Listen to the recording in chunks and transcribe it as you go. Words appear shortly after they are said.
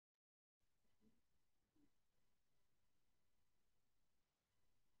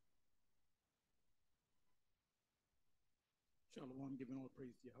Shalom, giving all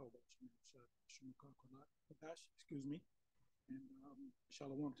praise to Yahweh, excuse me, and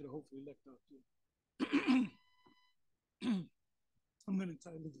shalom to the hopefully elect out there. I'm going to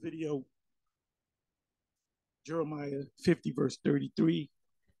title this video Jeremiah 50, verse 33.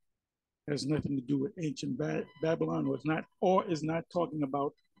 Has nothing to do with ancient Babylon, or is not talking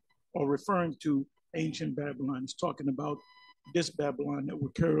about or referring to ancient Babylon. It's talking about this Babylon that we're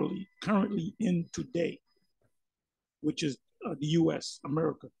currently in today, which is the U.S.,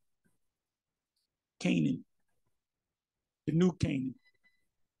 America, Canaan, the new Canaan.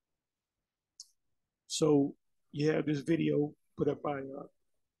 So you have this video put up by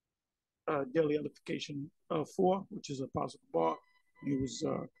Daily Edification 4, which is Apostle Bar. He was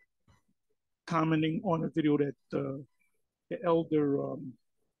commenting on a video that the elder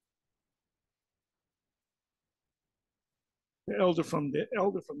from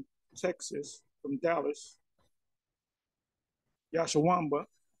Texas, from Dallas, Yashawamba,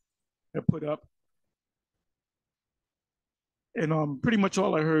 had put up. And pretty much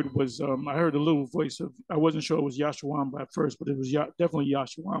all I heard was, I heard a little voice of, I wasn't sure it was Yashawamba at first, but it was definitely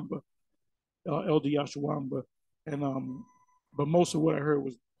Yashawamba, Elder Yashawamba. And but most of what I heard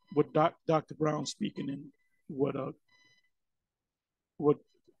was what Dr. Brown speaking and what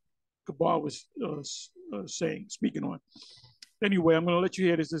Kabar was speaking on. Anyway, I'm going to let you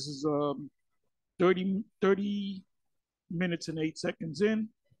hear this. This is 30 minutes and 8 seconds in,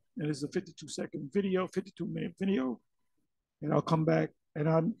 and it's a 52-minute video. And I'll come back, and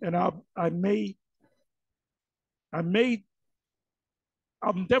I'm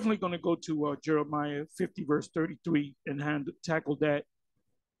definitely going to go to Jeremiah 50 verse 33 and tackle that,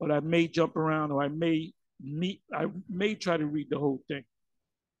 but I may jump around, or I may try to read the whole thing.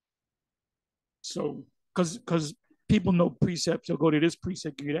 So, because people know precepts, they'll go to this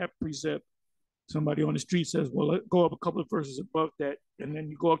precept, get that precept. Somebody on the street says, well, go up a couple of verses above that, and then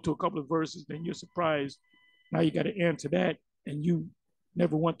you go up to a couple of verses, then you're surprised. Now you got to answer that, and you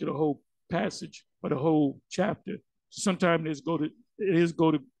never went through the whole passage or the whole chapter. Sometimes it is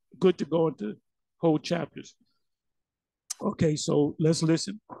good to go into whole chapters. Okay, so let's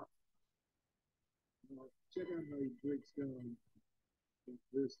listen. Check out how he breaks down the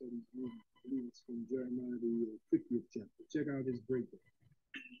verse that he's reading. I believe it's from Jeremiah, the 50th chapter. Check out his breakdown.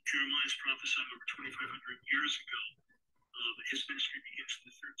 Jeremiah is prophesying over 2,500 years ago. His ministry begins in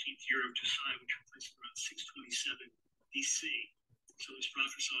the 13th year of Josiah, which took place around 627 BC. So he's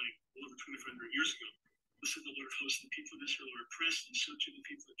prophesying over 2,500 years ago. Thus said the Lord of hosts, the people of Israel are oppressed, and so too the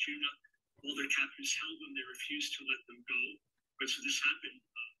people of Judah. All their captives held them, they refused to let them go. But so this happened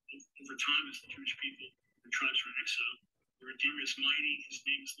over time as the Jewish people and tribes were in exile. The Redeemer is mighty, his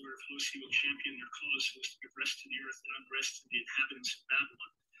name is Lord of hosts, he will champion their cause so as to give rest to the earth and unrest to the inhabitants of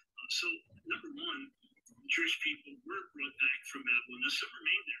Babylon. So, number one, the Jewish people were brought back from Babylon. Now, some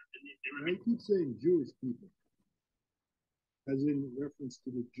remained there. And they I keep saying Jewish people, as in reference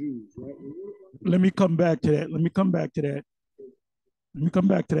to the Jews, right? Let me come back to that. Thus said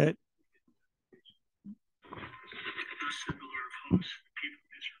the Lord of hosts, the people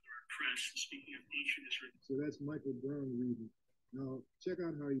of Israel are oppressed. Speaking of ancient Israel. So that's Michael Brown reading. Now, check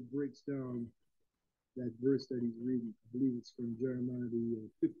out how he breaks down that verse that he's reading. I believe it's from Jeremiah, the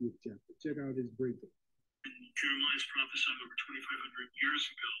 50th chapter. Check out his breakdown. Jeremiah is prophesying over 2,500 years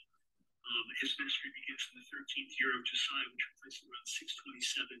ago. His ministry begins in the 13th year of Josiah, which took place around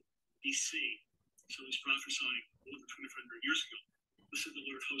 627 BC. So he's prophesying over 2,500 years ago. Thus said the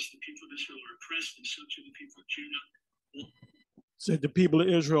Lord of hosts, the people of Israel are oppressed, and so too the people of Judah. Said the people of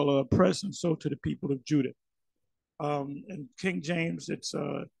Israel are oppressed, and so to the people of Judah. And King James, it's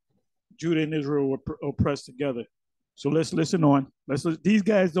Judah and Israel were oppressed together. So let's listen on. These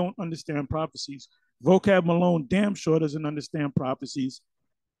guys don't understand prophecies. Vocab Malone damn sure doesn't understand prophecies.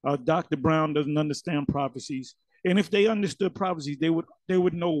 Dr. Brown doesn't understand prophecies. And if they understood prophecies, they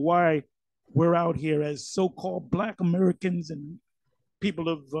would know why we're out here as so-called Black Americans and people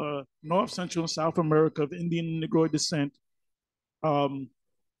of North, Central, and South America of Indian and Negroid descent and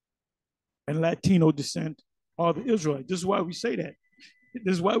Latino descent are the Israelites. This is why we say that.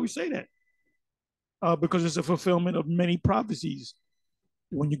 Because it's a fulfillment of many prophecies.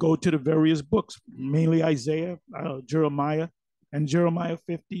 When you go to the various books, mainly Isaiah, Jeremiah, and Jeremiah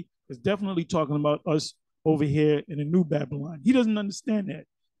 50 is definitely talking about us over here in the new Babylon. He doesn't understand that.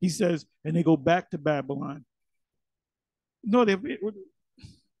 He says, and they go back to Babylon. No,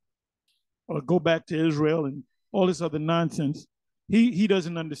 or go back to Israel and all this other nonsense. He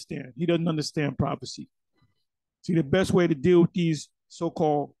doesn't understand. He doesn't understand prophecy. See, the best way to deal with these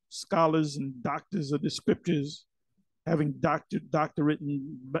so-called scholars and doctors of the scriptures, having doctorate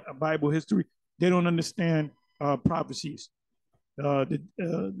in Bible history, they don't understand prophecies.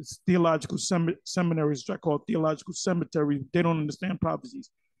 This theological seminaries, which I call theological cemeteries. They don't understand prophecies.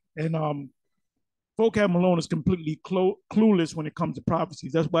 And vocab Malone is completely clueless when it comes to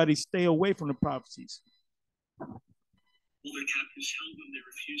prophecies. That's why they stay away from the prophecies. All their captives held them. They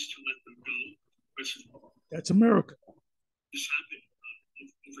refused to let them go. That's America. This happened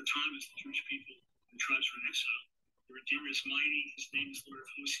over time as the Jewish people and tribes were in exile. The Redeemer is mighty. His name is Lord of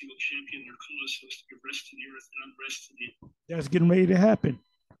Hosts. He will champion their cause so as to give rest to the earth and unrest to the That's getting ready to happen.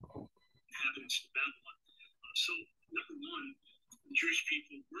 Inhabitants of Babylon. So, number one, the Jewish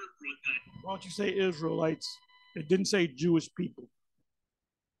people were brought back. Why don't you say Israelites? It didn't say Jewish people.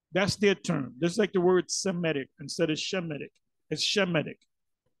 That's their term. Just like the word Semitic instead of Shemitic. It's Shemitic.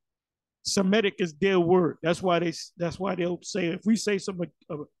 Semitic is their word. That's why they'll say if we say something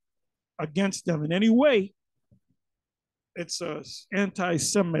against them in any way, it's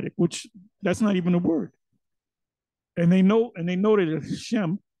anti-Semitic, which that's not even a word. And they know that it's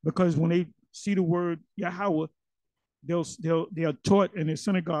Shem because when they see the word Yahweh, they are taught in their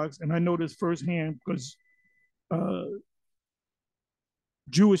synagogues. And I know this firsthand because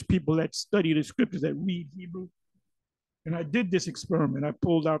Jewish people that study the scriptures that read Hebrew. And I did this experiment. I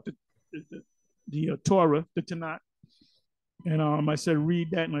pulled out the Torah, the Tanakh, and I said,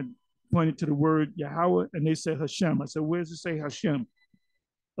 read that, and I pointed to the word Yahweh, and they said Hashem. I said, where does it say Hashem?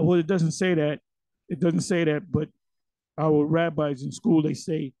 Well, it doesn't say that. It doesn't say that, but our rabbis in school, they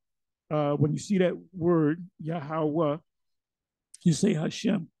say, when you see that word, Yahweh, you say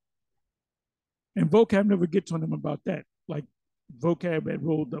Hashem. And vocab never gets on them about that. Like vocab had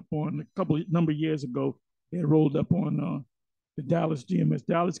rolled up on a number of years ago. They had rolled up on the Dallas GMS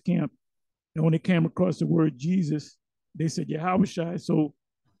Dallas camp. And when they came across the word Jesus, they said Yahweh. So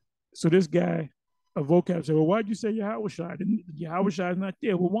this guy, a vocab said, well, why'd you say Yahweh? Yahweh is not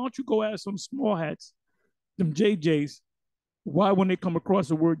there. Well, why don't you go ask some small hats, them JJs, why when they come across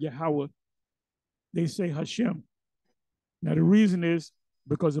the word Yahweh, they say Hashem. Now, the reason is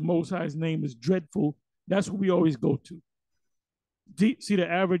because the Most High's name is dreadful. That's what we always go to. See, the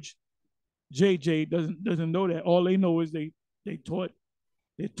average JJ doesn't know that. All they know is they're taught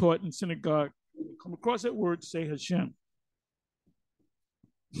in synagogue. When they come across that word, say Hashem.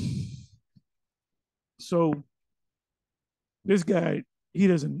 So this guy, he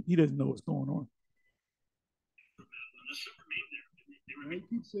doesn't know what's going on. I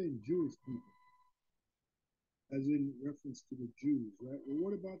keep saying Jewish people, as in reference to the Jews, right? Well,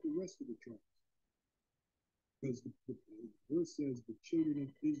 what about the rest of the tribes? Because the verse says the children of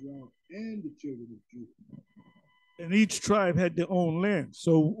Israel and the children of Judah. And each tribe had their own land.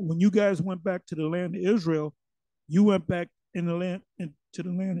 So when you guys went back to the land of Israel, you went back into the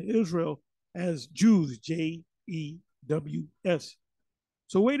land of Israel as Jews, Jews.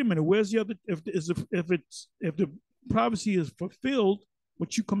 So wait a minute, where's the other? If the prophecy is fulfilled,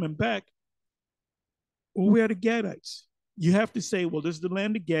 with you coming back, well, where are the Gadites? You have to say, well, this is the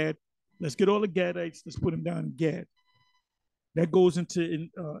land of Gad. Let's get all the Gadites. Let's put them down in Gad. That goes into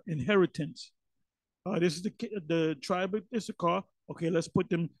inheritance. This is the tribe of Issachar. Okay, let's put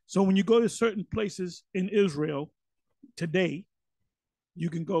them. So when you go to certain places in Israel today, you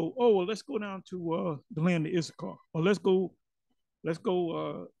can go, oh, well, let's go down to the land of Issachar, or let's go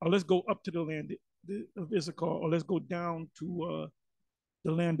up to the land of Issachar, or let's go down to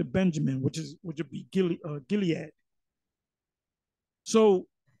the land of Benjamin, which would be Gilead. So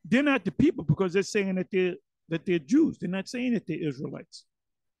they're not the people because they're saying that they're Jews. They're not saying that they're Israelites.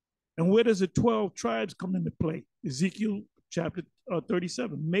 And where does the 12 tribes come into play? Ezekiel chapter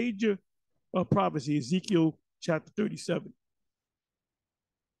 37, major prophecy, Ezekiel chapter 37.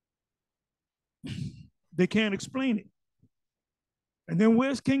 They can't explain it. And then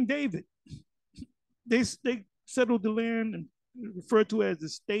where's King David? They settled the land and referred to as the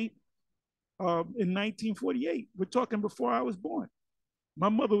state in 1948. We're talking before I was born. My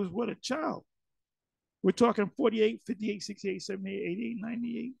mother was what, a child. We're talking 48, 58, 68, 78, 88,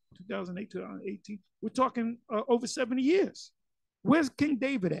 98, 2008, 2018. We're talking over 70 years. Where's King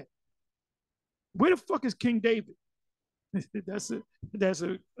David at? Where the fuck is King David? That's a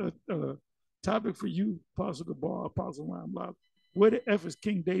topic for you, Apostle Gabar, Apostle Ram. Where the F is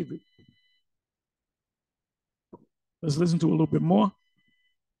King David? Let's listen to a little bit more.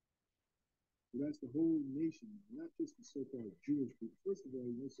 So that's the whole nation, not just the so-called Jewish people. First of all,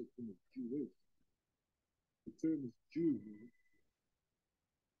 no such thing as Jewish. The term is Jew, man.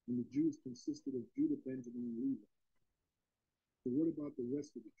 And the Jews consisted of Judah, Benjamin, and Levi. So what about the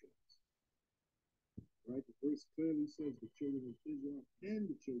rest of the tribes? Right? The verse clearly says the children of Israel and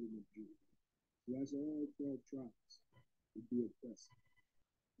the children of Judah. So that's all 12 tribes would be oppressed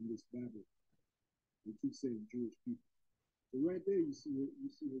in this Babylon. We keep saying Jewish people. So right there, you see his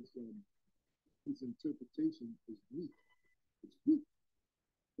interpretation is weak. It's weak.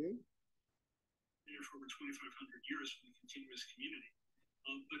 Okay. There for over 2,500 years from the continuous community.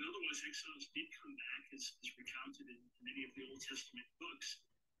 But otherwise, exiles did come back, as recounted in many of the Old Testament books,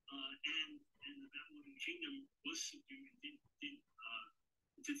 and the Babylonian kingdom was subdued and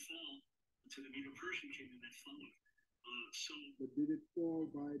did fall to the Medo-Persian kingdom that followed. But did it fall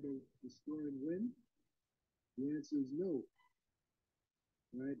by the destroying wind? The answer is no.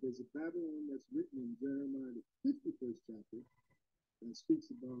 Right? There's a Babylon that's written in Jeremiah, the 51st chapter, that speaks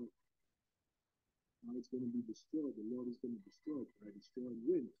about how it's going to be destroyed. The Lord is going to destroy it by destroying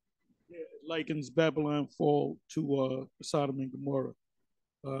wind. Yeah, it likens Babylon fall to Sodom and Gomorrah.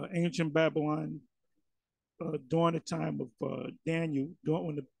 Ancient Babylon, during the time of Daniel,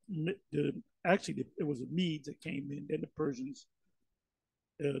 when it was the Medes that came in, then the Persians.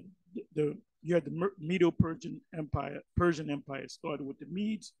 You had the Medo-Persian Empire. Persian Empire started with the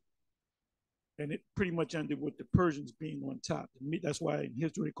Medes, and it pretty much ended with the Persians being on top. That's why in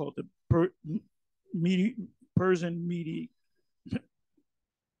history they called the Persian Medium Persian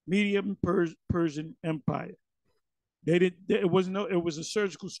Empire. They did. It was no. It was a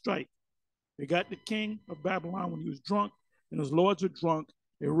surgical strike. They got the king of Babylon when he was drunk, and his lords were drunk.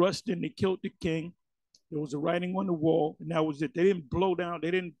 They rushed in. They killed the king. There was a writing on the wall, and that was it. They didn't blow down.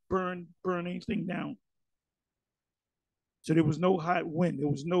 They didn't burn anything down. So there was no hot wind. There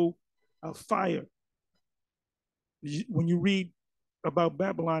was no fire. When you read about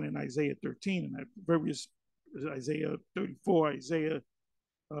Babylon in Isaiah 13 and various Isaiah 34, Isaiah,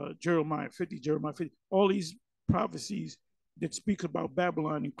 Jeremiah 50, Jeremiah 50, all these prophecies that speak about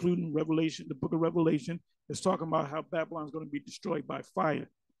Babylon, including Revelation, the book of Revelation, is talking about how Babylon is going to be destroyed by fire.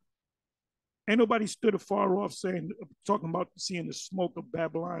 Ain't nobody stood afar off talking about seeing the smoke of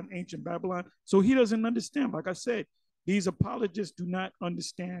Babylon, ancient Babylon. So he doesn't understand. Like I said, these apologists do not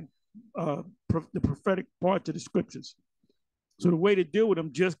understand the prophetic part of the scriptures. So the way to deal with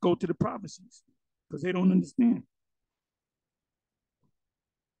them, just go to the prophecies because they don't understand.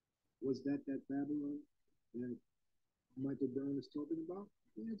 Was that Babylon that Michael Brown is talking about?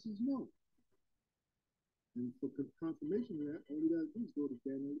 The answer is no. And for confirmation of that, all you got to do is go to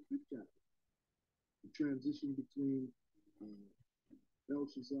Daniel, the 5th chapter. The transition between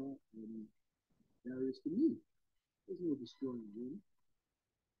Belshazzar and Darius the Mede. There's no destroying wind.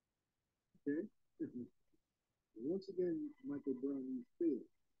 Okay? Once again, Michael Brown, you failed.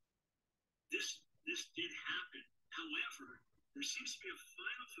 This did happen. However, there seems to be a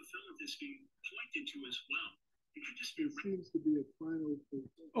final fulfillment that's being pointed to as well. It could just be. There seems to be a final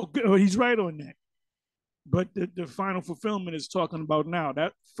fulfillment. Oh, he's right on that. But the final fulfillment is talking about now.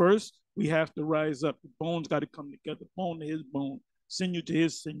 That first, we have to rise up. The bones got to come together. Bone to his bone, sinew to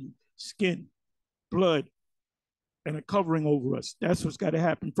his sinew, skin, blood, and a covering over us. That's what's got to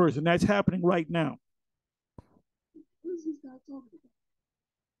happen first. And that's happening right now. What is this guy talking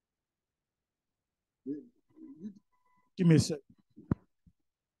about? Give me a sec.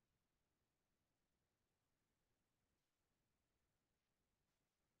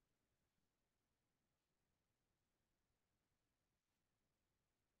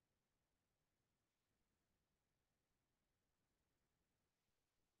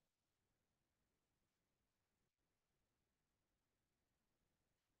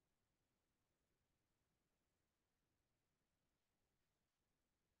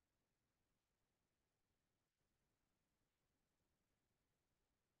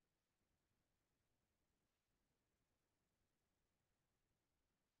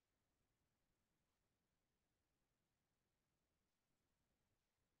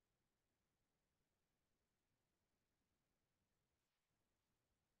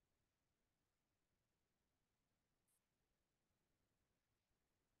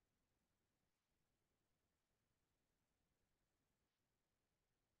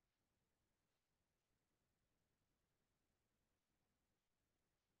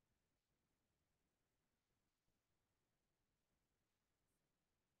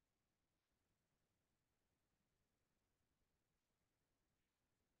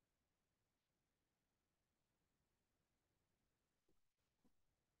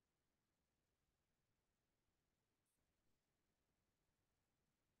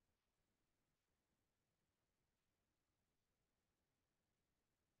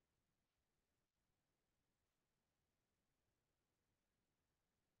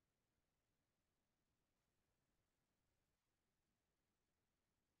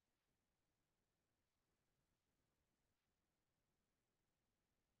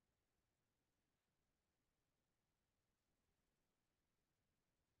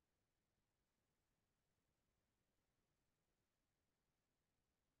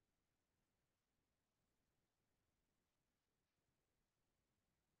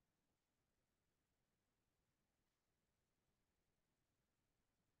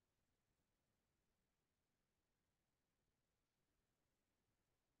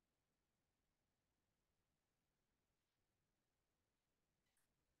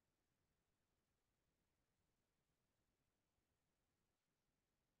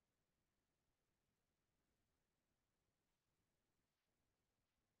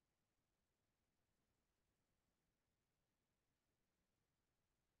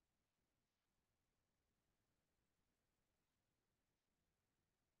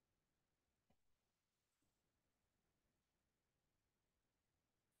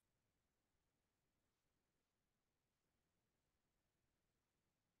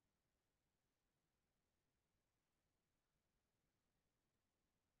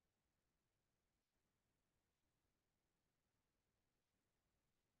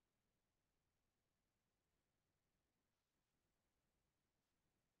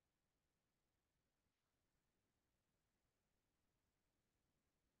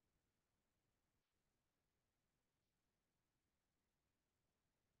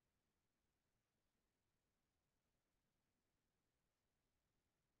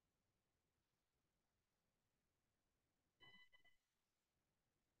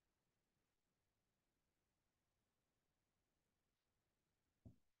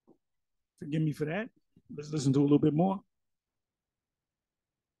 Forgive me for that. Let's listen to a little bit more.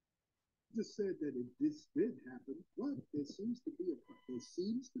 Just said that if this did happen, what? There seems to be.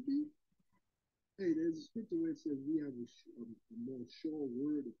 Hey, there's a scripture where it says we have a more sure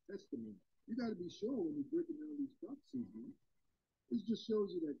word of testimony. You got to be sure when you're breaking down these prophecies, man. This just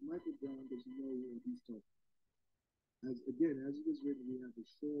shows you that Michael Brown doesn't know what he's talking. As it is written, we have a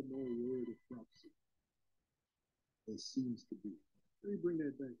sure more word of prophecy. There seems to be. Let me bring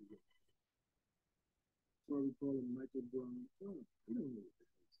that back again. That's why we call him Michael Brown. Oh, we don't know what that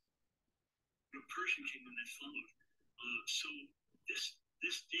is. The Persian kingdom that followed. So this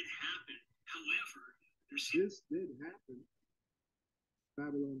did happen. However, this did happen.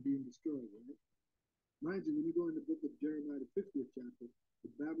 Babylon being destroyed, right? Mind you, when you go in the book of Jeremiah, the 50th chapter,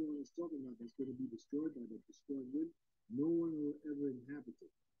 the Babylon is talking about that's going to be destroyed by the destroyed wind. No one will ever inhabit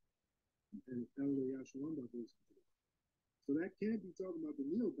it. And Elder Yashwamba goes into that. So that can't be talking about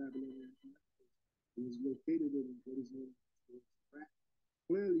the Neo-Babylonian Empire. It was located in what is known as Iraq.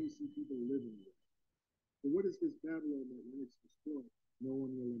 Clearly, you see people living there. So what is this Babylon that when it's destroyed, no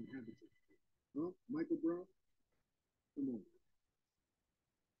one will inhabit it? Huh? Michael Brown? Come on.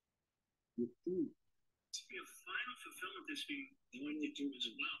 You're through. To be a final fulfillment that's being pointed to as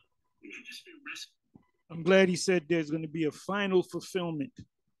well. We should just be rescued. I'm glad he said there's going to be a final fulfillment.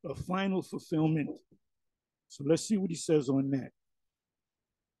 A final fulfillment. So let's see what he says on that.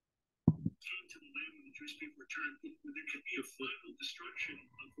 Came to the land when the Jewish people returned. There could be a final destruction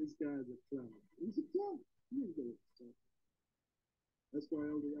of this guy's a clown. He's a clown. He ain't gonna stop. That's why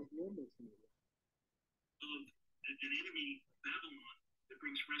Elder Yashwamba said that. Of an enemy, Babylon, that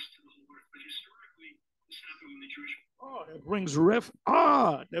brings rest to the whole earth. But historically, this happened when the Jewish. That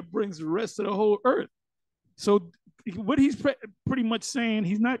brings rest to the whole earth. So what he's pretty much saying,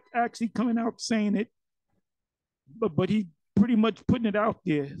 he's not actually coming out saying it, but he pretty much putting it out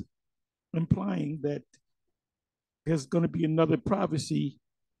there, implying that there's going to be another prophecy.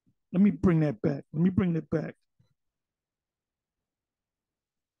 Let me bring that back.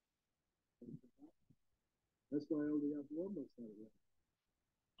 That's why Elder Yashwamba said that.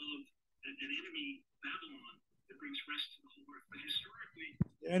 Of an enemy, Babylon, that brings rest to the whole earth. But historically,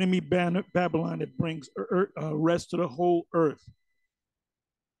 the enemy Babylon that brings rest to the whole earth.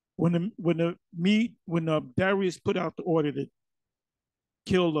 When Darius put out the order to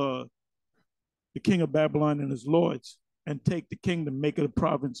kill the king of Babylon and his lords and take the kingdom, make it a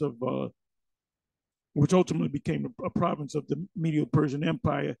province of, which ultimately became a province of the Medo-Persian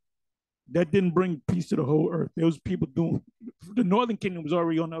Empire, that didn't bring peace to the whole earth. There was people doing, the northern kingdom was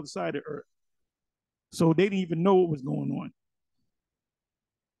already on the other side of earth. So they didn't even know what was going on.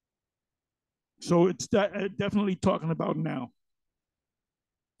 So it's definitely talking about now.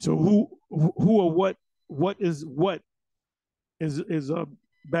 So who or what is Babylon?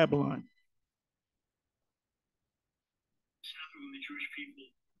 This happened when the Jewish people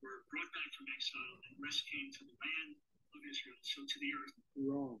were brought back from exile and rest came to the land of Israel, so to the earth.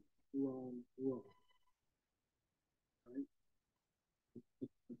 Wrong. Right?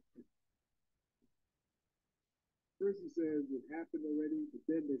 Person says it happened already, but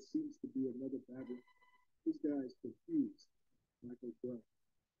then there seems to be another Babylon. This guy is confused. Michael Brown.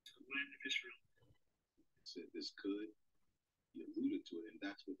 To the land of Israel. Said this could. He alluded to it, and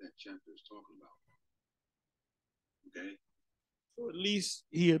that's what that chapter is talking about. Okay? So at least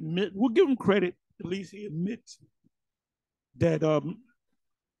he we'll give him credit, at least he admits that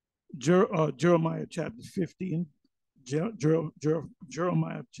Jeremiah chapter 50 and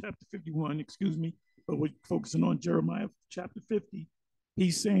Jeremiah chapter 51, excuse me, but we're focusing on Jeremiah chapter 50.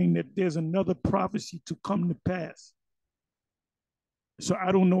 He's saying that there's another prophecy to come to pass. So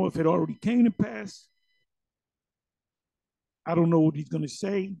I don't know if it already came to pass. I don't know what he's going to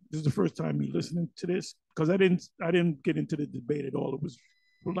say. This is the first time me listening to this because I didn't get into the debate at all. It was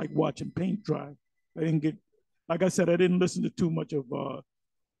like watching paint dry. Like I said, I didn't listen to too much of what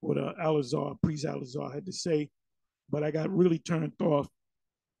Priest Alazar had to say, but I got really turned off.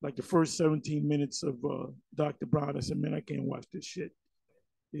 Like the first 17 minutes of Dr. Brown, I said, man, I can't watch this shit.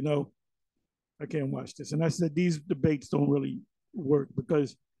 You know, I can't watch this. And I said, these debates don't really work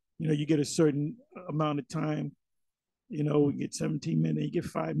because, you know, you get a certain amount of time, you know, you get 17 minutes, you get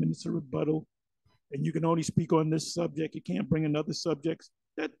 5 minutes of rebuttal, and you can only speak on this subject. You can't bring in other subjects.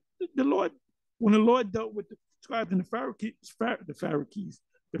 That the Lord, when the Lord dealt with the scribes and the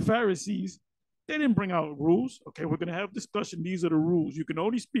Pharisees, they didn't bring out rules. Okay, we're going to have discussion. These are the rules. You can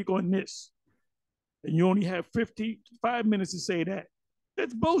only speak on this. And you only have 5 minutes to say that.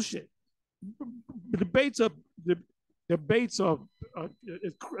 That's bullshit. The debates are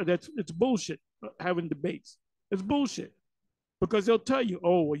it's bullshit having debates. It's bullshit. because they'll tell you,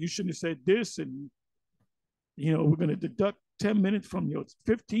 oh, well, you shouldn't have said this, and we're going to deduct 10 minutes from your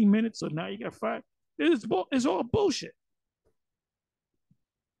 15 minutes, so now you got 5. It's all bullshit.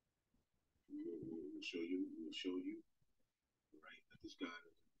 We'll show you, right, that this God,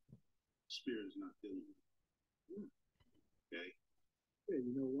 spirit is not dealing with you. Okay? Yeah,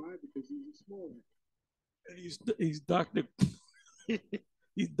 you know why? Because he's a small man. And he's Dr.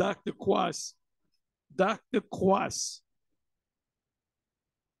 he's Dr. Quas. Dr. Quas.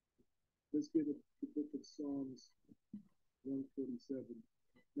 Let's get the book of Psalms 147.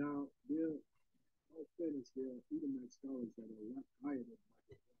 Now, all fairness, there are Edomite scholars that are a lot higher than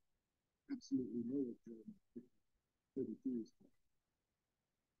Michael. Absolutely know what Jeremiah 33 is called.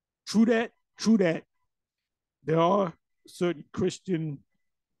 True that. There are certain Christian,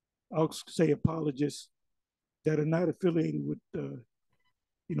 I'll say, apologists that are not affiliated with,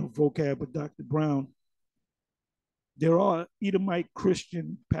 vocab with Dr. Brown. There are Edomite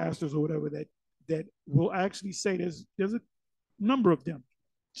Christian pastors or whatever that will actually say there's a number of them,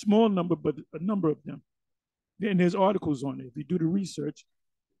 small number, but a number of them. And there's articles on it. If you do the research,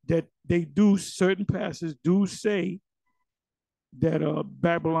 that certain pastors do say that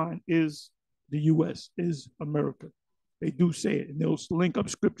Babylon is the U.S., is America. They do say it, and they'll link up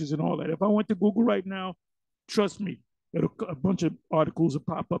scriptures and all that. If I went to Google right now, trust me, a bunch of articles will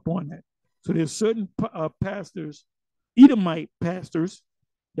pop up on that. So there's certain pastors, Edomite pastors,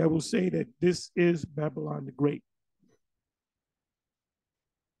 that will say that this is Babylon the Great.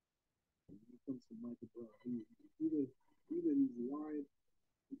 When it comes to Michael Brown, either he's lying,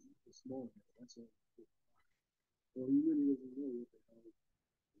 he's a small man, that's all. Or he really doesn't know what the hell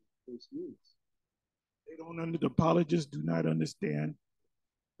this means. They don't. The apologists do not understand.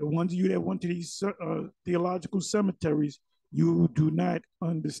 The ones of you that went to these theological cemeteries, you do not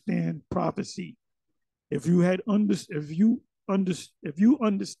understand prophecy. If you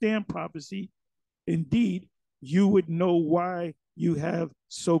understand prophecy, indeed, you would know why you have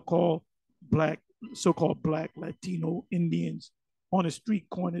so-called black Latino Indians on the street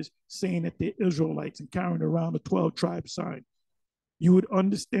corners saying that they're Israelites and carrying around the 12 tribe sign. You would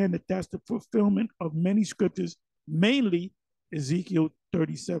understand that that's the fulfillment of many scriptures, mainly Ezekiel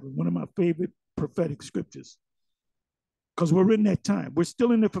 37, one of my favorite prophetic scriptures. Because we're in that time. We're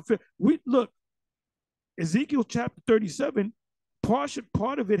still in the fulfillment. Look, Ezekiel chapter 37,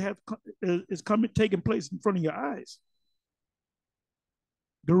 part of it is taking place in front of your eyes.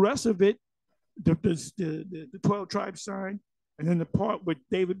 The rest of it, the 12 tribe sign, and then the part with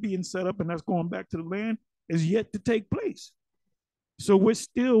David being set up and that's going back to the land is yet to take place. So we're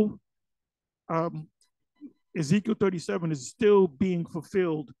still, Ezekiel 37 is still being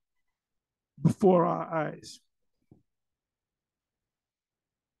fulfilled before our eyes.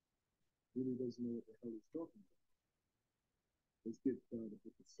 Really doesn't know what the hell he's talking about. Let's get the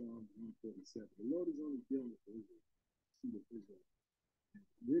book of Psalm 147. The Lord is only dealing with Israel, seed of Israel. And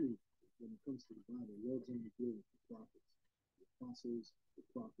really, when it comes to the Bible, the Lord's only dealing with the prophets, the apostles, the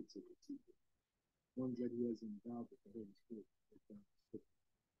prophets, and the teachers. Ones that he has endowed with the Holy Spirit.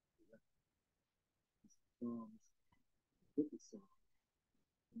 Psalms, book of Psalms,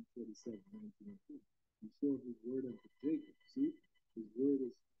 147, 19 and 2. He showed his word unto Jacob. See, his word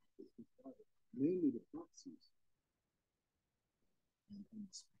is his Bible, mainly the prophecies. And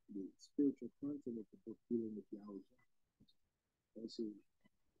the spiritual content of the book dealing with Yahweh. Also,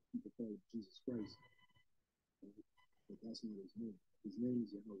 people call it Jesus Christ. But that's not his name. His name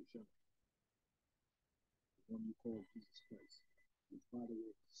is Yahweh. The one you call Jesus Christ. Which, by the way,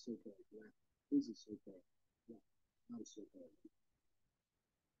 is so-called black. Is a so-called black, not a so-called black.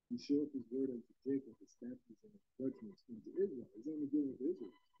 He showed his word unto Jacob, his statutes and his judgments unto Israel. He's only dealing with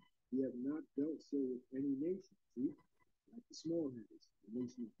Israel. He have not dealt so with any nation. See? Like the small headers, the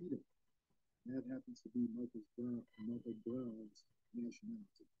nation of Edom. That happens to be Michael Brown's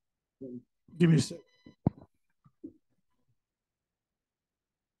nationality. Give me a sec.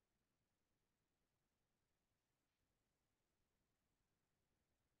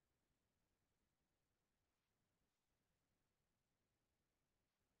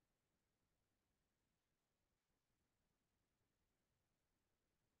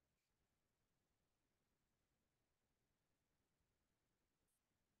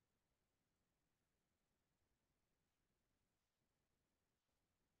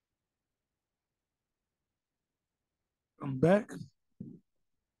 I'm back.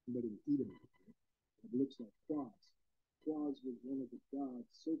 But in Edom, it looks like Quaz. Quaz was one of the gods,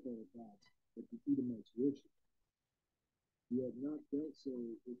 so-called gods, that the Edomites worship. He had not dealt so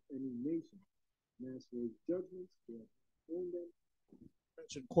with any nation. And as for his judgments, they have owned them.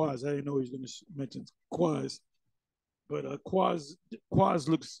 Mentioned Quaz. I didn't know he was going to mention Quaz. But Quaz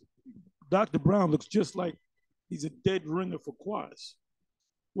looks, Dr. Brown looks just like he's a dead ringer for Quaz,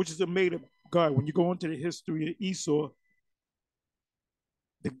 which is a made up god. When you go into the history of Esau,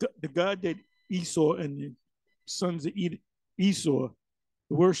 the god that Esau and the sons of Esau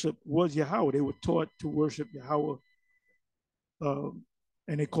worship was Yahweh. They were taught to worship Yahweh,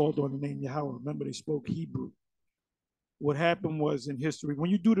 and they called on the name Yahweh. Remember, they spoke Hebrew. What happened was in history, when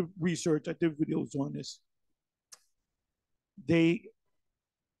you do the research, I did videos on this, they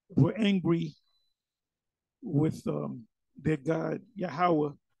were angry with their God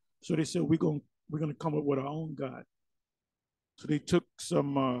Yahweh, so they said we're gonna come up with our own God. So they took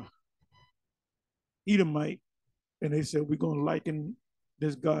some Edomite and they said we're gonna liken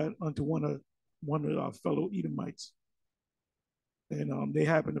this God unto one of our fellow Edomites. And they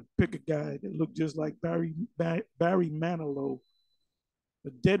happened to pick a guy that looked just like Barry Manilow, a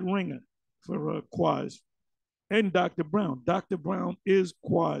dead ringer for Quaz, and Dr. Brown. Dr. Brown is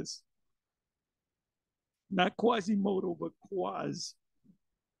Quaz. Not Quasimodo, but Quaz.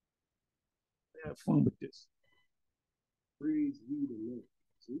 Have fun with this. Praise ye the Lord.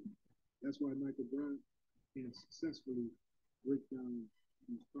 See? That's why Michael Brown can successfully break down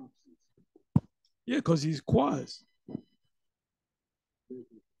these prophecies. Yeah, because he's Quaz. We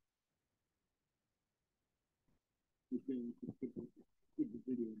can put the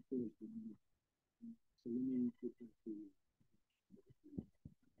video in first. So let me get back to you.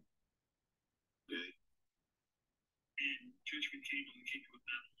 Okay. And judgment came on the kingdom of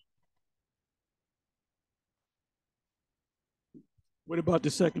Babylon. What about the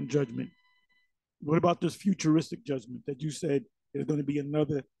second judgment? What about this futuristic judgment that you said is going to be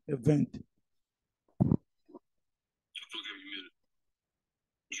another event? I'll give you a minute.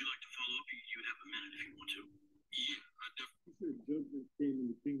 Would you like to follow up? You have a minute if you want to. Yeah, I definitely. You said judgment came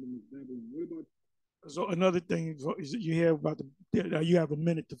in the kingdom of Babylon. What about? So another thing is you hear about you have a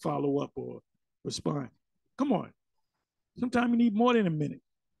minute to follow up or respond. Come on. Sometimes you need more than a minute.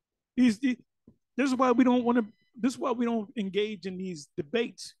 This is why we don't want to. This is why we don't engage in these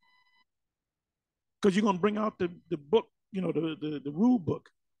debates. Because you're gonna bring out the book, the rule book,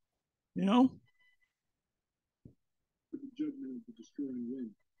 you know. The judgment of the destroying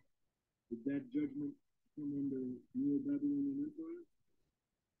wind. Did that judgment come under Neo-Babylonian Empire?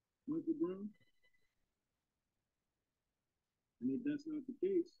 Michael Brown? And if that's not the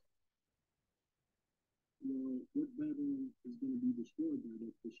case, well, what Babylon is going to be destroyed by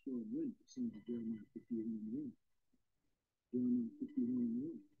that destroying wind? It seems to Jeremiah 51:1. Jeremiah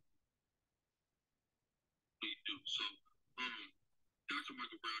 51:1. Do. So, Dr.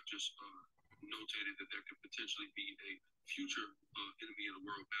 Michael Brown just notated that there could potentially be a future enemy of the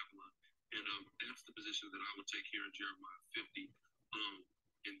world, Babylon. And that's the position that I would take here in Jeremiah 50.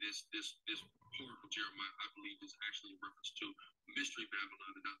 And this part of Jeremiah, I believe, is actually in reference to mystery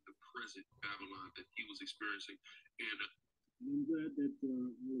Babylon and not the present Babylon that he was experiencing. And I'm glad that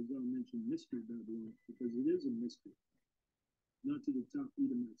Alazar mentioned mystery Babylon, because it is a mystery. Not to the top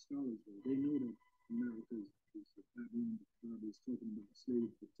Edomite scholars, though. They know that America is the Babylon that the Bible is talking about,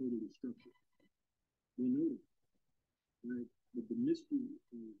 slaves for total destruction. They know that, right? But the mystery,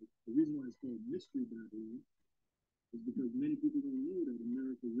 the reason why it's called mystery Babylon is because many people don't know that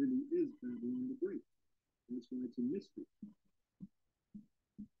America really is Babylon the Great. That's why it's a mystery.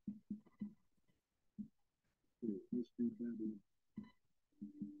 Okay, mystery Babylon.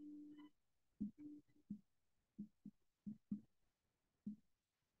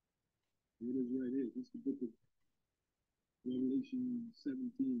 It is right here. It's the book of Revelation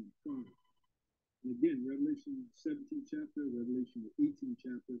 17:5. And again, Revelation 17 chapter, Revelation 18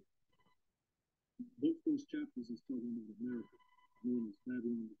 chapter, both those chapters is talking about America, known as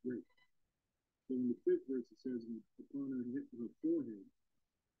Babylon the Great. So in the 5th verse, it says, upon her forehead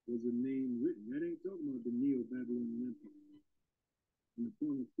was a name written. That ain't talking about the Neo-Babylonian Empire. And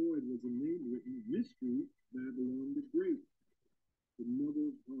upon her forehead was a name written, Mystery Babylon the Great, the mother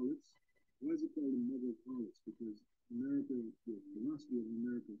of harlots. Why is it called the mother of harlots? Because America, the philosophy of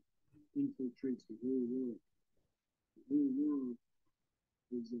America, infiltrates the whole world. The whole world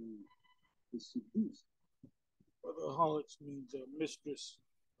is seduced. Mother of harlots means mistress.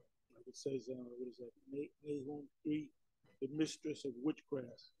 Like it says, what is that? Nahum 3, the mistress of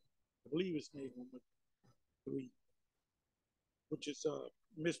witchcraft. I believe it's Nahum 3, which is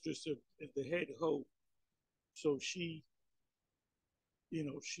mistress of the head hoe. So she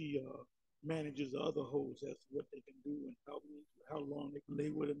manages the other hoes as to what they can do and how long they can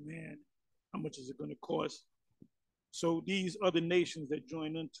lay with a man, how much is it going to cost. So these other nations that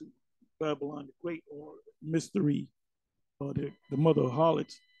join into Babylon the Great, or mystery, or the mother of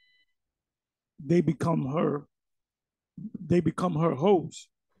harlots, they become her they become her hoes,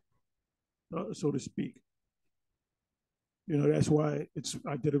 so to speak. You know, that's why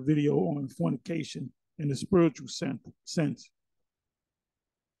I did a video on fornication in the spiritual sense.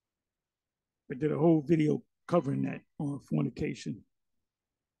 I did a whole video covering that on fornication.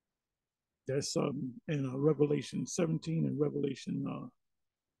 That's in Revelation 17 and Revelation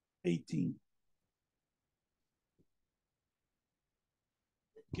 18.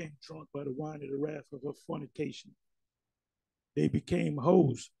 Became drunk by the wine of the wrath of her fornication. They became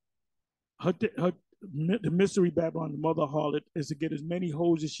hoes. The mystery Babylon, the mother harlot, is to get as many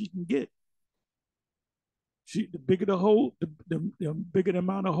hoes as she can get. The bigger the hole, the bigger the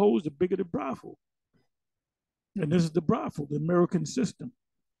amount of hoes, the bigger the brothel. And this is the brothel, the American system.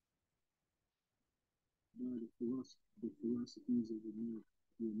 The philosophies of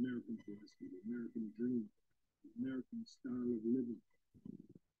the American philosophy, the American dream, the American style of living.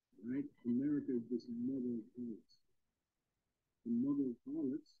 Right? America is this mother of harlots. The mother of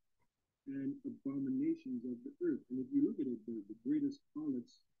harlots and abominations of the earth. And if you look at it, the greatest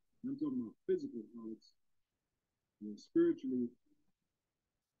harlots, I'm talking about physical harlots, you know, spiritually,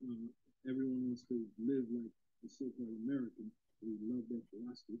 everyone wants to live like the so-called American. We love that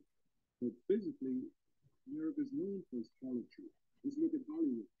philosophy. But physically, America is known for its harlotry. Just look at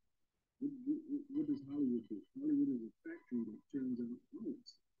Hollywood. What does Hollywood do? Hollywood is a factory that turns out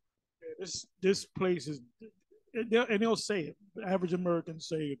harlots. This place is, and they'll say it. The average Americans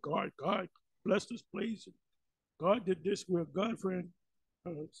say, God bless this place. God did this. We're a God-fearing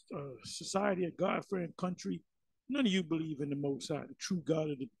society, a God-fearing country. None of you believe in the Most High, the true God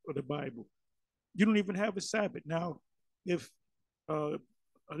of the Bible. You don't even have a Sabbath. Now, if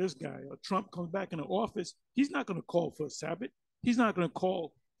this guy, Trump, comes back into office, he's not going to call for a Sabbath. He's not going to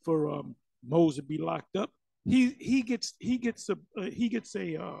call for Moses to be locked up. He gets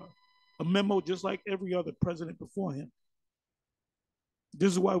a memo just like every other president before him.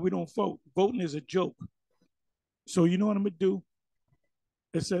 This is why we don't vote. Voting is a joke. So you know what I'm going to do?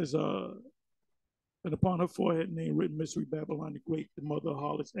 It says, and upon her forehead name written mystery Babylon the Great, the mother of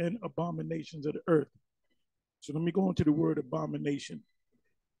harlots and abominations of the earth. So let me go into the word abomination.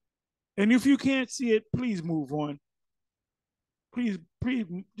 And if you can't see it, please move on. Please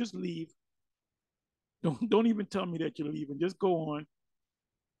just leave. Don't even tell me that you're leaving. Just go on.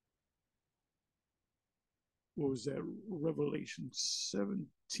 What was that? Revelation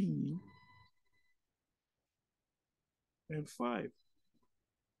 17 and 5.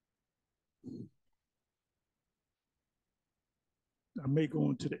 I may go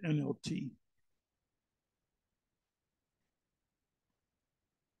into the NLT.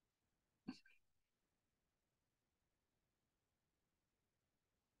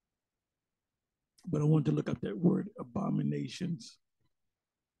 But I want to look up that word abominations.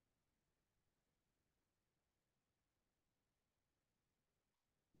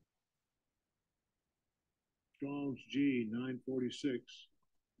 Strong's G 946.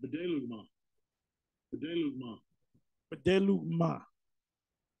 Bedelugma. Bedelugma. Bedelugma.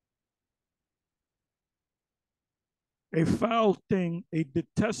 A foul thing, a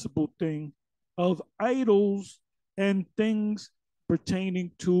detestable thing of idols and things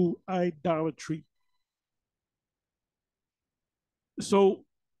pertaining to idolatry. So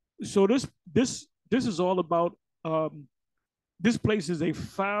this is all about this place is a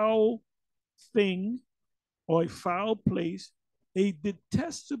foul thing or a foul place, a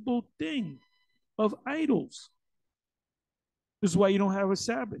detestable thing of idols. This is why you don't have a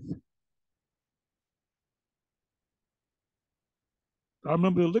Sabbath. I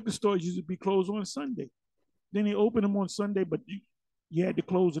remember the liquor stores used to be closed on Sunday. Then they opened them on Sunday, but you had to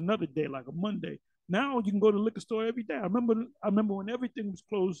close another day, like a Monday. Now you can go to the liquor store every day. I remember when everything was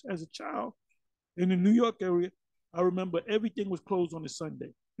closed as a child in the New York area. I remember everything was closed on a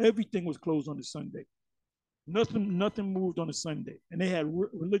Sunday. Everything was closed on a Sunday. Nothing moved on a Sunday. And they had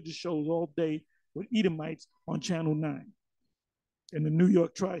religious shows all day with Edomites on Channel 9 in the New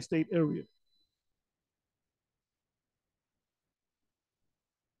York tri-state area.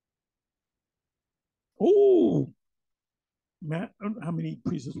 Oh, Matt, how many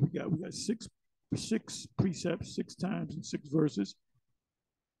precepts we got? We got six precepts, 6 times and 6 verses.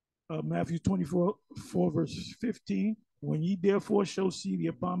 Matthew 24, verse 15. When ye therefore shall see the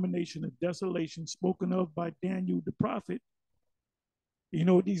abomination of desolation spoken of by Daniel the prophet, you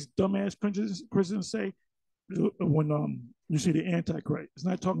know what these dumbass Christians say? When you see the Antichrist, it's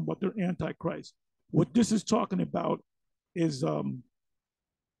not talking about their Antichrist. What this is talking about is during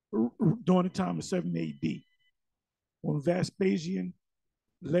the time of 7 AD, when Vespasian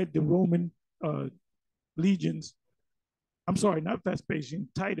led the Roman legions. I'm sorry, not Vespasian,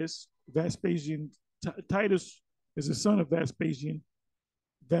 Titus. Titus is the son of Vespasian.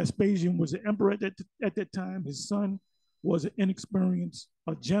 Vespasian was the emperor at that time. His son was an inexperienced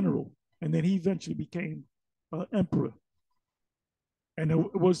general, and then he eventually became emperor. And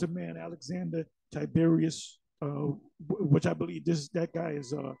it was the man Alexander Tiberius, which I believe that guy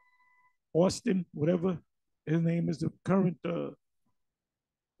is Austin, whatever his name is, the current uh,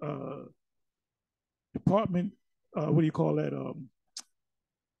 department. What do you call that?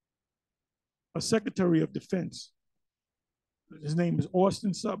 A Secretary of Defense. His name is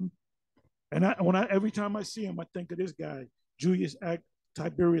Austin something. And every time I see him, I think of this guy,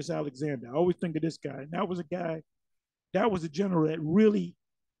 Tiberius Alexander. I always think of this guy. And that was a guy, that was a general that really,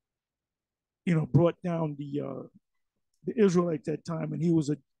 brought down the Israelites at that time. And he was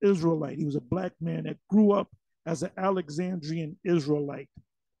an Israelite. He was a black man that grew up as an Alexandrian Israelite,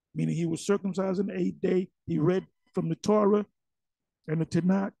 meaning he was circumcised on the 8th day. He read from the Torah and the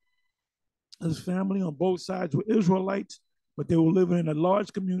Tanakh. His family on both sides were Israelites, but they were living in a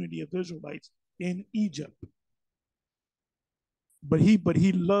large community of Israelites in Egypt. But he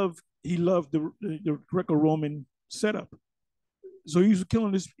loved the Greco-Roman setup. So he was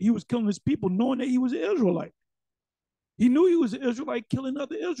killing his people, knowing that he was an Israelite. He knew he was an Israelite killing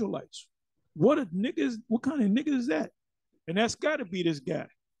other Israelites. What kind of nigga is that? And that's got to be this guy,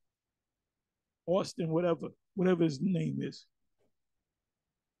 Austin, whatever his name is.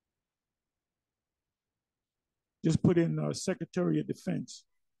 Just put in Secretary of Defense.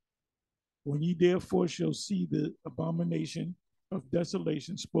 When ye therefore shall see the abomination of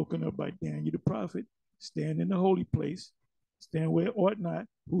desolation spoken of by Daniel the prophet, stand in the holy place, stand where it ought not,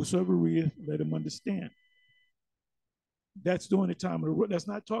 whosoever readeth, let him understand. That's during the time of the, that's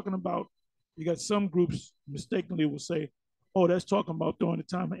not talking about, you got some groups mistakenly will say, oh, that's talking about during the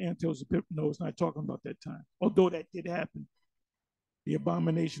time of Antiochus Epiphanes. No, it's not talking about that time. Although that did happen. The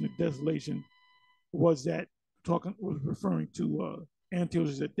abomination of desolation was referring to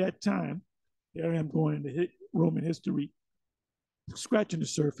Antiochus at that time. There I am going into Roman history, scratching the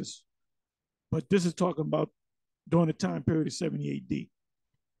surface. But this is talking about during the time period of 70 AD.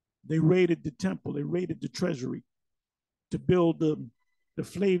 They raided the temple, they raided the treasury to build the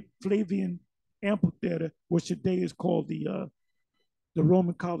Flavian amphitheater, which today is called the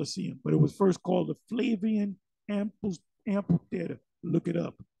Roman Colosseum, but it was first called the Flavian amphitheater. Look it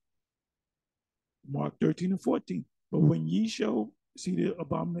up. Mark 13 and 14. But when ye shall see the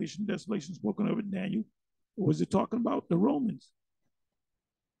abomination, desolation spoken of in Daniel, was it talking about the Romans?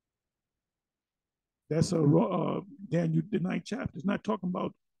 That's Daniel, the 9th chapter. It's not talking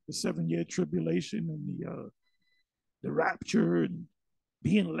about the 7-year tribulation and the rapture and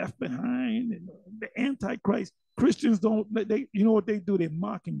being left behind and the Antichrist. Christians don't, you know what they do? They're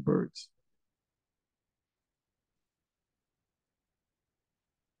mockingbirds.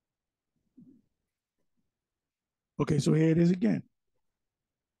 Okay, so here it is again.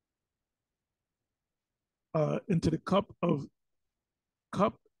 Into the cup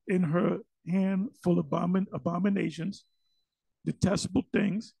in her hand full of abominations, detestable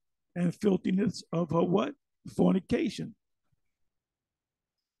things, and filthiness of her what? Fornication.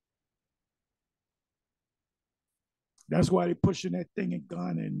 That's why they're pushing that thing in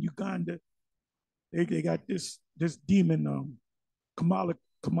Ghana and Uganda. They got this demon,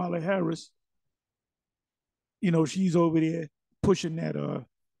 Kamala Harris. She's over there pushing that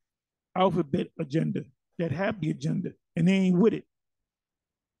alphabet agenda, that happy agenda, and they ain't with it.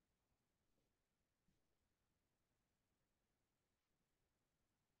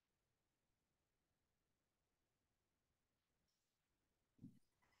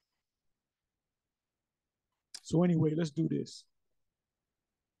 So anyway, let's do this.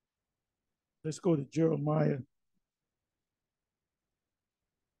 Let's go to Jeremiah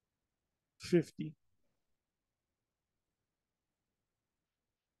 50.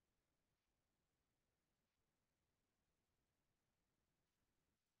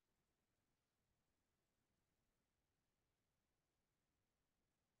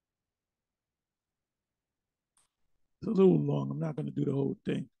 It's a little long. I'm not going to do the whole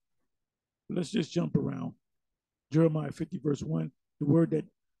thing. But let's just jump around. Jeremiah 50, verse 1, the word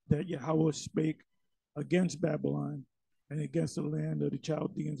that Yahweh spake against Babylon and against the land of the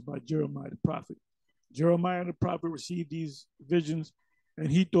Chaldeans by Jeremiah the prophet. Jeremiah the prophet received these visions,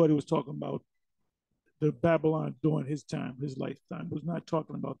 and he thought it was talking about the Babylon during his time, his lifetime. It was not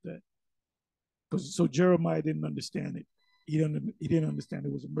talking about that. So Jeremiah didn't understand it. He didn't understand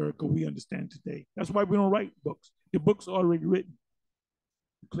it was a miracle. We understand today. That's why we don't write books. The book's already written.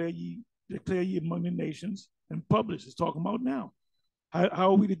 Declare ye among the nations and publish. It's talking about now.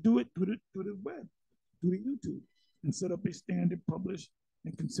 How are we to do it? Through the web, through the YouTube, and set up a standard, publish,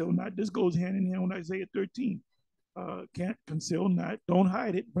 and conceal not. This goes hand in hand with Isaiah 13. Can't conceal not. Don't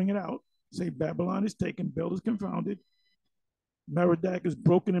hide it. Bring it out. Say Babylon is taken. Bel is confounded. Merodach is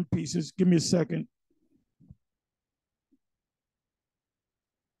broken in pieces. Give me a second.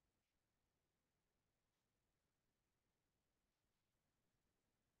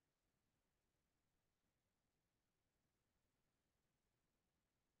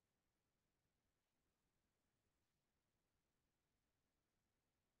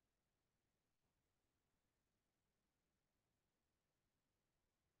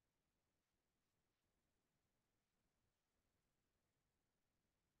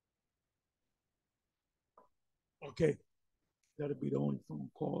 Okay, that'll be the only phone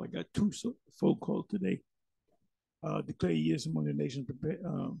call. I got two phone calls today. Declare years among the nations, prepare,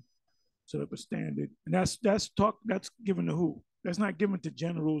 set up a standard, and that's talk. That's given to who? That's not given to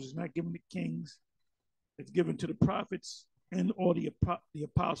generals. It's not given to kings. It's given to the prophets and all the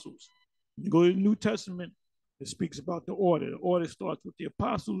apostles. When you go to the New Testament, it speaks about the order. The order starts with the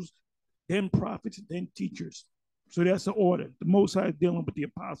apostles, then prophets, then teachers. So that's the order. The Most High is dealing with the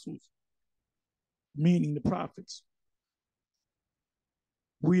apostles, meaning the prophets.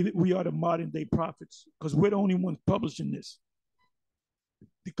 We are the modern day prophets because we're the only ones publishing this.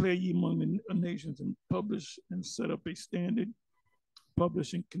 Declare ye among the nations and publish and set up a standard.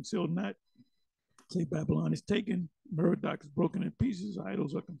 Publish and conceal not. Say Babylon is taken. Merodach is broken in pieces.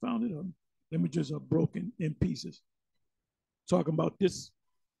 Idols are confounded. Images are broken in pieces. Talking about this,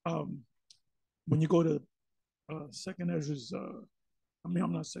 when you go to Second Ezra's, I'm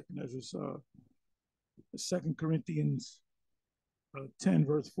not Second Ezra's, Second Corinthians 10,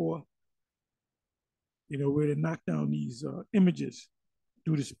 verse 4, where they knock down these images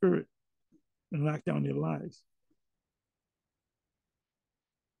through the Spirit and knock down their lives.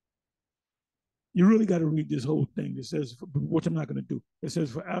 You really got to read this whole thing. It says, which I'm not going to do. It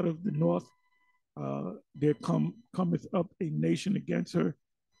says, for out of the north there cometh up a nation against her,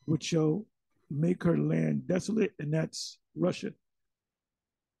 which shall make her land desolate, and that's Russia.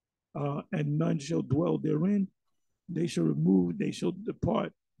 And none shall dwell therein. They shall remove, they shall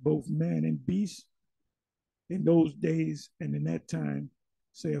depart, both man and beast. In those days and in that time,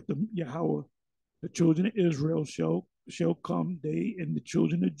 saith the Yahweh, the children of Israel shall come, they and the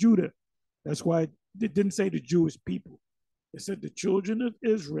children of Judah. That's why it didn't say the Jewish people. It said the children of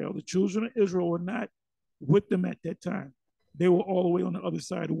Israel. The children of Israel were not with them at that time. They were all the way on the other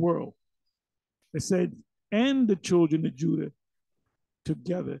side of the world. It said, and the children of Judah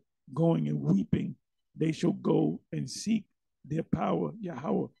together, going and weeping, they shall go and seek their power,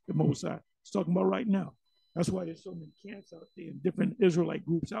 Yahweh, the Most High. It's talking about right now. That's why there's so many camps out there and different Israelite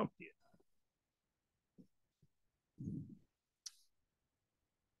groups out there.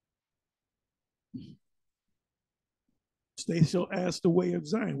 They shall ask the way of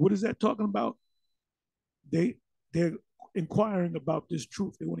Zion. What is that talking about? They're inquiring about this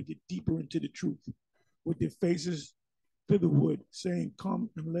truth. They want to get deeper into the truth with their faces thitherward, saying, come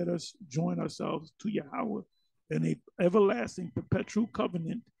and let us join ourselves to Yahweh in an everlasting perpetual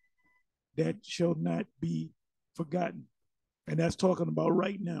covenant that shall not be forgotten. And that's talking about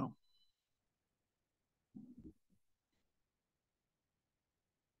right now.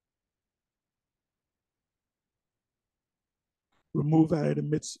 Remove out of the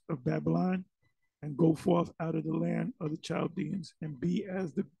midst of Babylon and go forth out of the land of the Chaldeans and be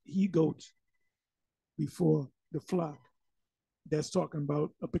as the he-goats before the flock. That's talking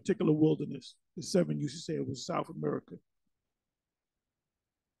about a particular wilderness. The seven used to say it was South America.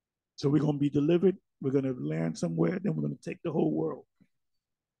 So we're going to be delivered. We're going to land somewhere. Then we're going to take the whole world.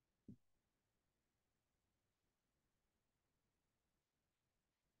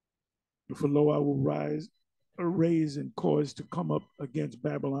 For lo, I will raise and cause to come up against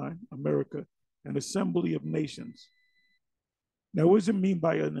Babylon, America, an assembly of nations. Now, what does it mean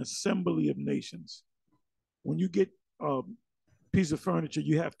by an assembly of nations? When you get a piece of furniture,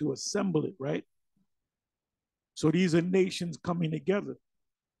 you have to assemble it, right? So these are nations coming together.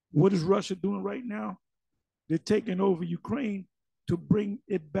 What is Russia doing right now? They're taking over Ukraine to bring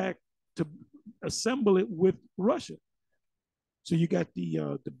it back, to assemble it with Russia. So you got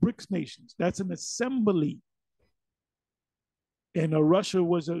the BRICS nations. That's an assembly. And Russia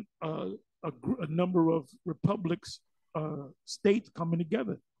was a number of republics, states coming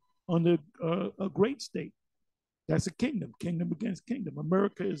together under a great state. That's a kingdom against kingdom.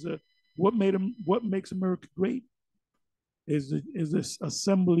 America is what makes America great is this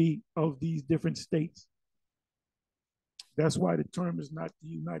assembly of these different states. That's why the term is not the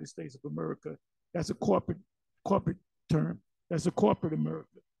United States of America. That's a corporate term. That's a corporate America.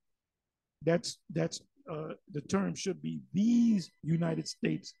 That's the term should be these United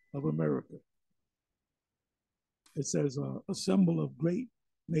States of America. It says a symbol of great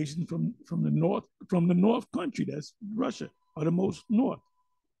nation from the north country, that's Russia, or the most north.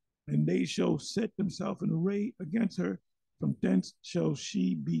 And they shall set themselves in array against her. From thence shall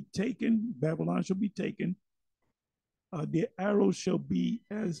she be taken, Babylon shall be taken. Their arrows shall be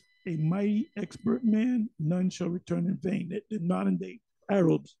as a mighty expert man, none shall return in vain. The modern day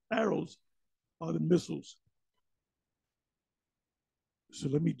arrows are the missiles. So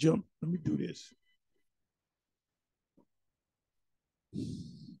let me do this.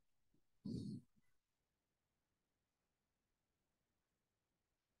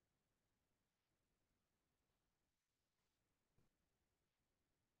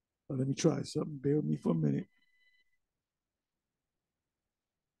 Let me try something. Bear with me for a minute.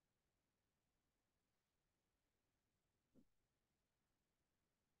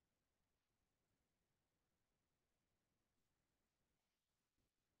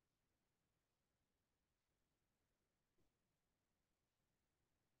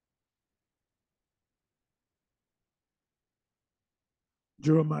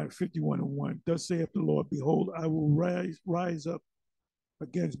 Jeremiah 51:1. Thus saith the Lord, behold, I will rise up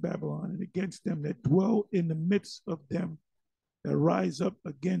against Babylon and against them that dwell in the midst of them that rise up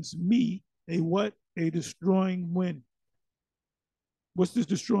against me. A what? A destroying wind. What's this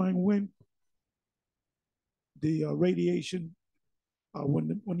destroying wind? The radiation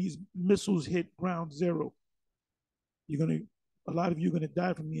when these missiles hit ground zero. A lot of you are gonna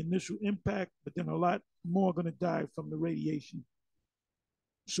die from the initial impact, but then a lot more are gonna die from the radiation.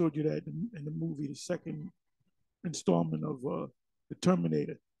 Showed you that in the movie, the second installment of the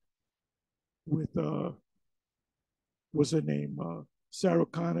Terminator, with what's her name, Sarah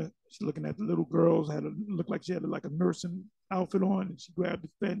Connor. She's looking at the little girls. Looked like she had like a nursing outfit on, and she grabbed the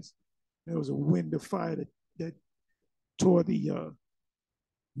fence. There was a wind of fire that tore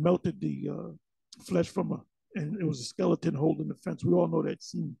melted the flesh from her, and it was a skeleton holding the fence. We all know that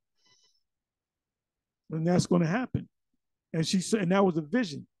scene, and that's going to happen. And she said, and that was a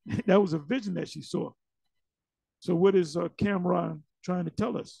vision. That was a vision that she saw. So what is Cameron trying to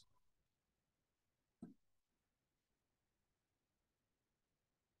tell us?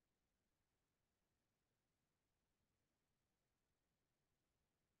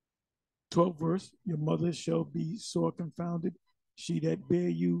 12th verse, your mother shall be sore confounded. She that bear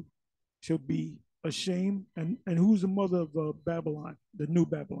you shall be ashamed. And who's the mother of Babylon, the new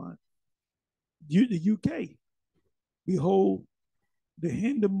Babylon? The UK. Behold, the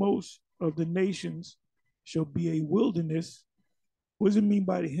hindermost of the nations shall be a wilderness. What does it mean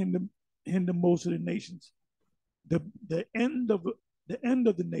by hindermost of the nations? The the end of the end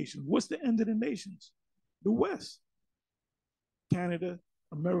of the nations. What's the end of the nations? The West, Canada,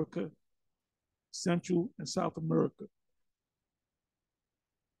 America, Central and South America.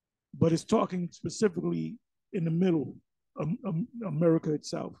 But it's talking specifically in the middle of America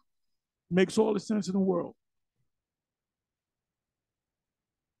itself. Makes all the sense in the world.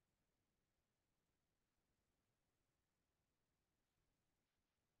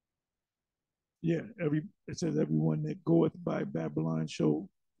 Yeah, it says everyone that goeth by Babylon shall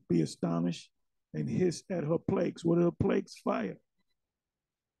be astonished and hiss at her plagues. What are her plagues? Fire.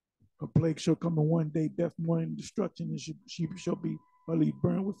 Her plague shall come in one day, death, mourning, destruction, and she shall be utterly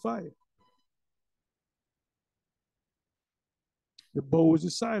burned with fire. The bow is a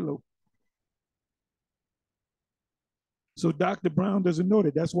silo. So Dr. Brown doesn't know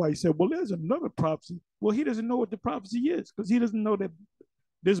that. That's why he said, well, there's another prophecy. Well, he doesn't know what the prophecy is because he doesn't know that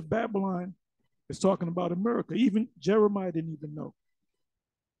this Babylon is talking about America. Even Jeremiah didn't even know.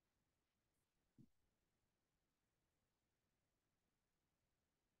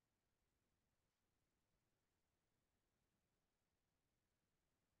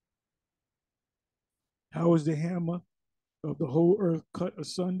 How is the hammer of the whole earth cut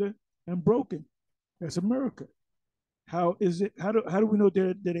asunder and broken? That's America. How is it? How do we know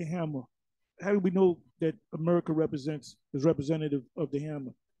that a hammer? How do we know that America is representative of the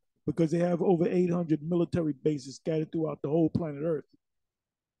hammer? Because they have over 800 military bases scattered throughout the whole planet Earth.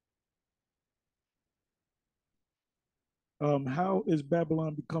 How is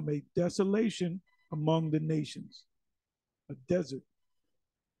Babylon become a desolation among the nations? A desert.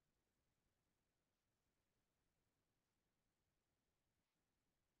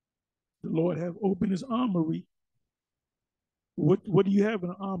 The Lord have opened his armory. What do you have in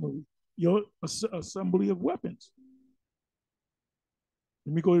an armory? Your assembly of weapons.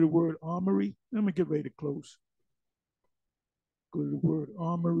 Let me go to the word armory. Let me get ready to close. Go to the word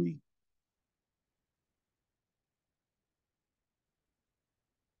armory.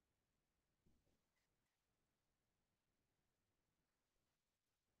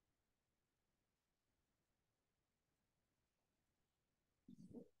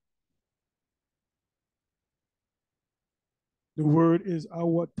 The word is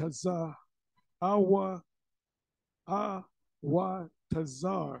awatazar. Awa awatazar.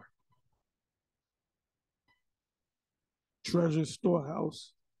 Treasure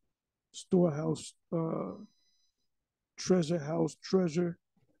storehouse, storehouse, treasure house, treasure.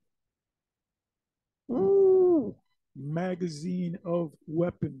 Ooh, magazine of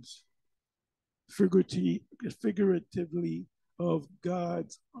weapons, figuratively of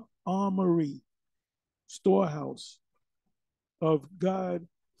God's armory, storehouse of God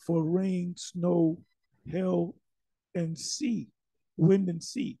for rain, snow, hail, and sea, wind and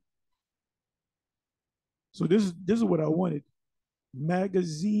sea. So this is what I wanted.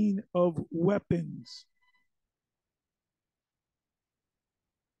 Magazine of weapons.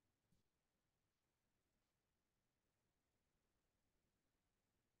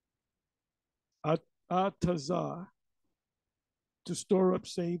 Atazar, to store up,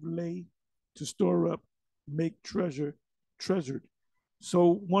 save, lay, to store up, make treasure, treasured.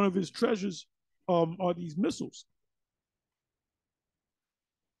 So one of his treasures are these missiles.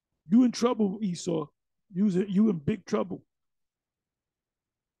 You in trouble, Esau. You in big trouble.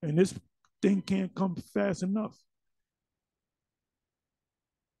 And this thing can't come fast enough.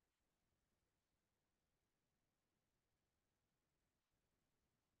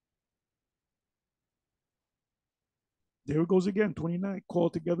 There it goes again, 29. Call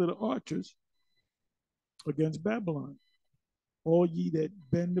together the archers against Babylon. All ye that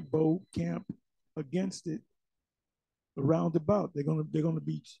bend the bow camp against it around about. They're gonna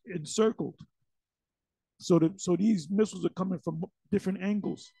be encircled. So these missiles are coming from different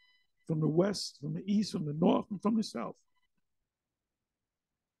angles, from the west, from the east, from the north, and from the south.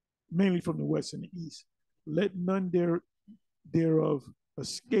 Mainly from the west and the east. Let none thereof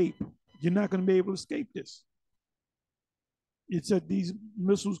escape. You're not going to be able to escape this. It said these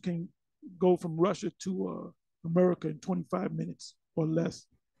missiles can go from Russia to America in 25 minutes or less.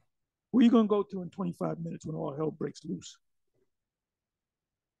 Where are you going to go to in 25 minutes when all hell breaks loose?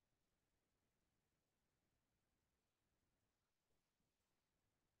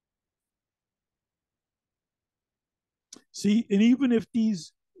 See, and even if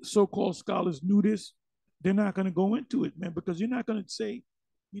these so-called scholars knew this, they're not going to go into it, man, because you're not going to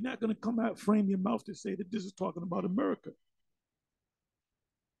come out, frame your mouth to say that this is talking about America.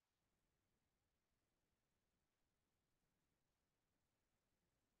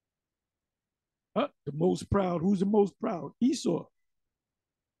 The most proud, who's the most proud? Esau.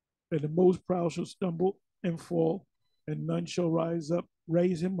 And the most proud shall stumble and fall, and none shall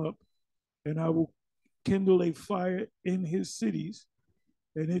raise him up, and I will kindle a fire in his cities,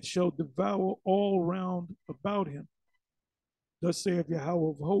 and it shall devour all round about him. Thus saith Yahweh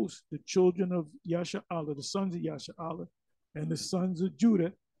of hosts, the children of Yasha'Allah, the sons of Yasha'Allah, and the sons of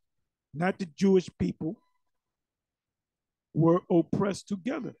Judah, not the Jewish people, were oppressed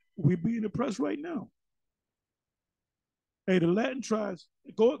together. We're being oppressed right now. Hey, the Latin tribes,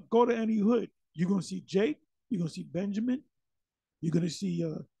 go to any hood. You're gonna see Jake, you're gonna see Benjamin, you're gonna see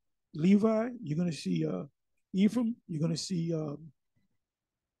Levi, you're gonna see Ephraim, you're gonna see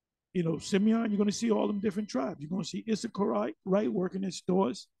Simeon, you're gonna see all them different tribes. You're gonna see Issachar right working in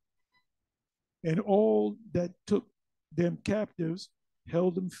stores, and all that took them captives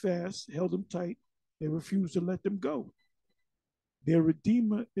held them fast, held them tight. They refused to let them go. Their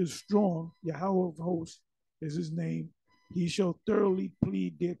Redeemer is strong. Yahweh of hosts is his name. He shall thoroughly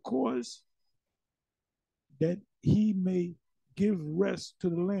plead their cause, that he may give rest to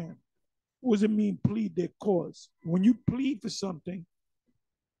the land. What does it mean, plead their cause? When you plead for something,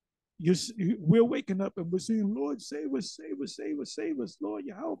 we're waking up and we're saying, Lord, save us, save us, save us, save us. Lord,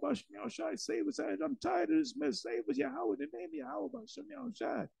 Yahweh, save us. I'm tired of this mess. Save us, Yahweh, in the name of Yahweh.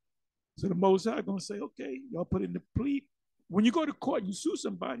 So the Most High going to say, okay, y'all put in the plea. When you go to court, you sue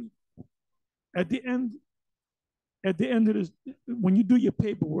somebody. At the end of this, when you do your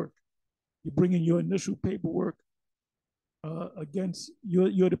paperwork, you bring in your initial paperwork against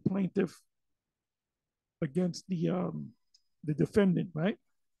you're the plaintiff against the defendant, right?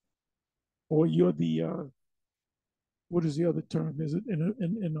 Or you're the what is the other term? Is it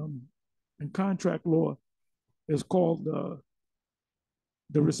in contract law? It's called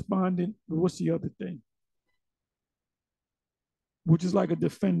the respondent. What's the other thing? Which is like a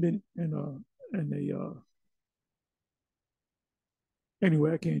defendant and a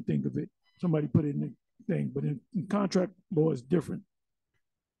anyway, I can't think of it. Somebody put it in the thing, but in contract law is different.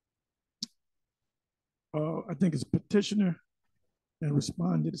 I think it's petitioner and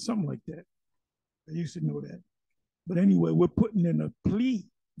respondent, something like that. I used to know that. But anyway, we're putting in a plea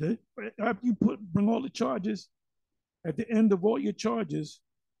that after you bring all the charges, at the end of all your charges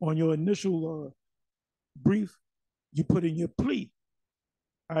on your initial brief, you put in your plea.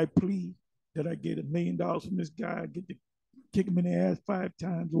 I plead that I get $1 million from this guy, I get to kick him in the ass 5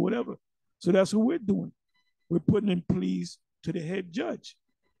 times or whatever. So that's what we're doing. We're putting in pleas to the head judge.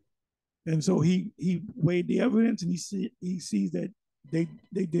 And so he weighed the evidence, and he sees that they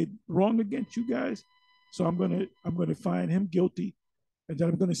did wrong against you guys. So I'm gonna find him guilty, and then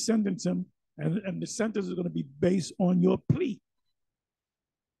I'm gonna sentence him, and the sentence is gonna be based on your plea.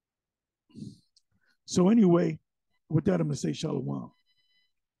 So anyway, with that, I'm gonna say shalom.